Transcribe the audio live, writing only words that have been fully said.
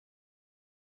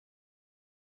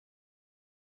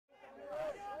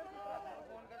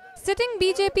Sitting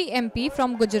BJP MP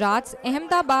from Gujarat's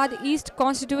Ahmedabad East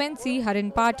constituency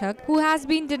Harin Pathak, who has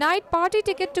been denied party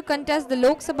ticket to contest the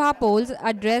Lok Sabha polls,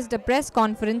 addressed a press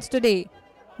conference today.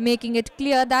 Making it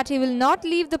clear that he will not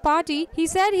leave the party, he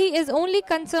said he is only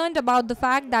concerned about the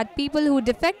fact that people who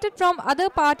defected from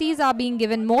other parties are being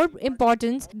given more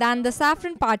importance than the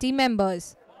Saffron Party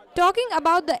members. Talking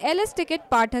about the LS ticket,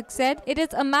 Pathak said it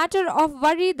is a matter of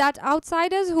worry that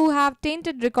outsiders who have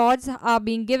tainted records are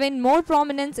being given more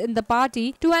prominence in the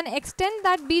party to an extent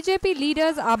that BJP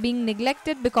leaders are being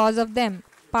neglected because of them.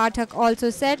 Pathak also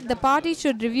said the party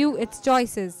should review its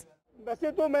choices.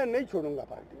 वैसे तो मैं नहीं छोड़ूंगा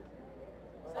party.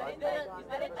 Is there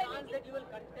a chance that you will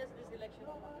contest this election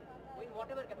in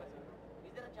whatever capacity?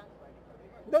 Is there a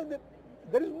chance?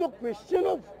 There is no question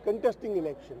of contesting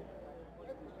election.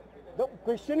 The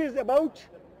question is about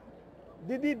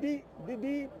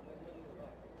the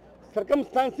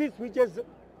circumstances which has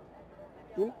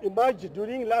emerged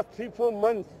during last 3-4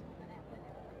 months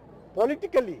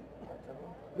politically,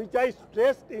 which I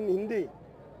stressed in Hindi,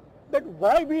 that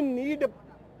why we need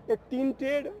a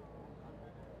tainted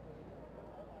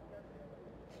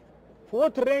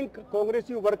fourth rank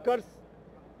Congressive workers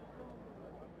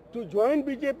to join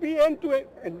BJP and to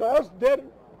endorse their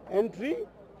entry,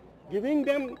 giving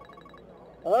them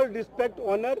all respect,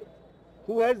 honor,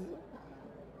 who has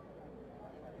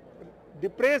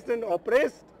depressed and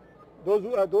oppressed, those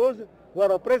who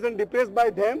are oppressed and depressed by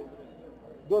them,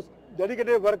 those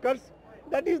dedicated workers.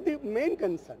 That is the main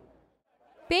concern.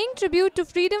 Paying tribute to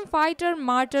freedom fighter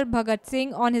martyr Bhagat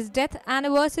Singh on his death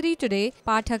anniversary today,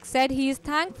 Pathak said he is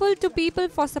thankful to people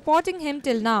for supporting him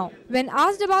till now. When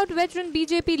asked about veteran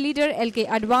BJP leader LK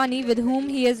Advani, with whom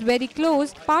he is very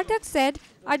close, Pathak said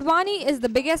Advani is the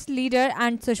biggest leader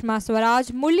and Sushma Swaraj,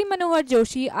 Murli Manohar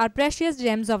Joshi are precious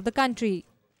gems of the country.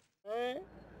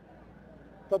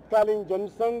 तत्कालीन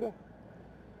जनसंघ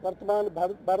वर्तमान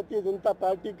Bharatiya Janata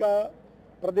party का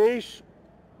प्रदेश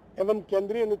एवं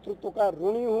केंद्रीय नेतृत्व का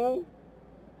ऋणी हूँ.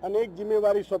 अनेक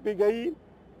जिम्मेवारी सौंपी गई.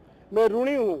 मैं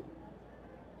ऋणी हूँ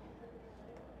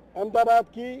अहमदाबाद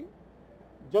की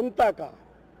जनता का,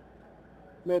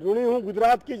 मैं ऋणी हूँ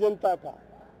गुजरात की जनता का,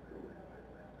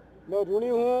 मैं ऋणी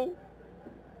हूँ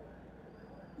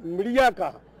मीडिया का,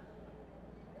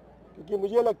 क्योंकि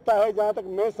मुझे लगता है, जहाँ तक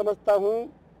मैं समझता हूँ,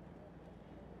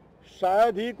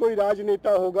 शायद ही कोई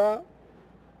राजनेता होगा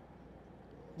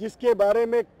जिसके बारे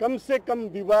में कम से कम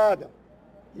विवाद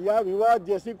या विवाद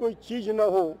जैसी कोई चीज न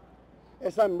हो.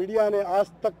 ऐसा मीडिया ने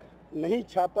आज तक नहीं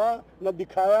छापा, न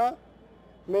दिखाया.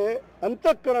 मैं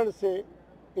अंतःकरण से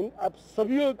इन आप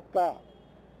सभी का,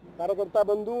 कार्यकर्ता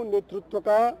बंधु, नेतृत्व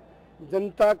का,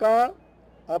 जनता का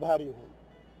आभारी हूँ.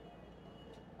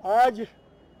 आज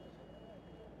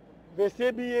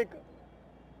वैसे भी एक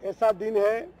ऐसा दिन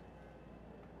है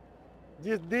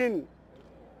जिस दिन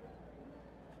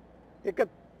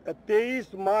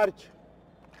 23 मार्च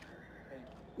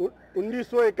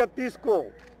 1931 को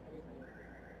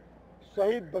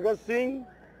शहीद भगत सिंह,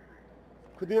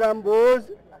 खुदीराम बोस,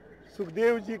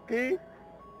 सुखदेव जी की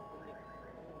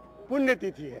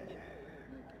पुण्यतिथि है.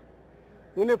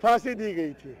 उन्हें फांसी दी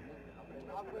गई थी.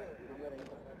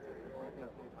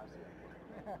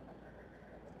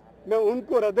 मैं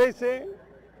उनको हृदय से,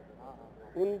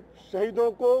 उन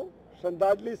शहीदों को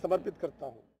श्रद्धांजलि समर्पित करता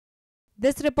हूँ.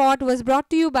 This report was brought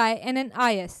to you by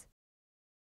NNIS.